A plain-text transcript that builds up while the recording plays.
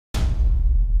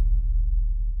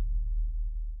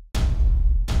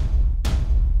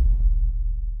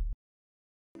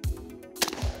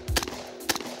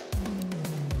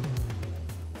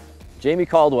Jamey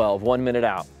Caldwell of 1 Minute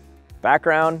Out.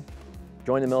 Background,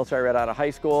 joined the military right out of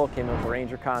high school, came in with a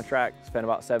Ranger contract, spent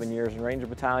about 7 years in Ranger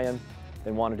Battalion,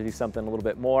 then wanted to do something a little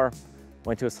bit more.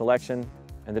 Went to a selection,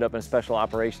 ended up in a special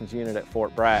operations unit at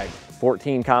Fort Bragg.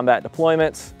 14 combat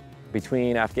deployments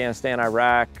between Afghanistan,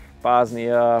 Iraq,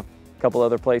 Bosnia, a couple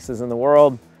other places in the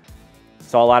world.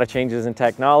 Saw a lot of changes in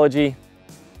technology.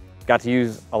 Got to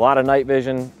use a lot of night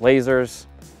vision, lasers,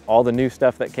 all the new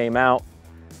stuff that came out.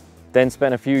 Then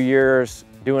spent a few years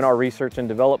doing our research and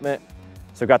development.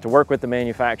 So got to work with the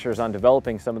manufacturers on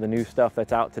developing some of the new stuff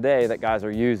that's out today that guys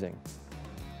are using.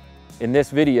 In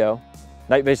this video,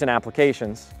 night vision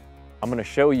applications, I'm going to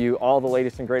show you all the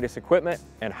latest and greatest equipment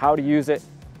and how to use it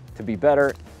to be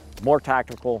better, more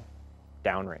tactical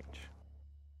downrange.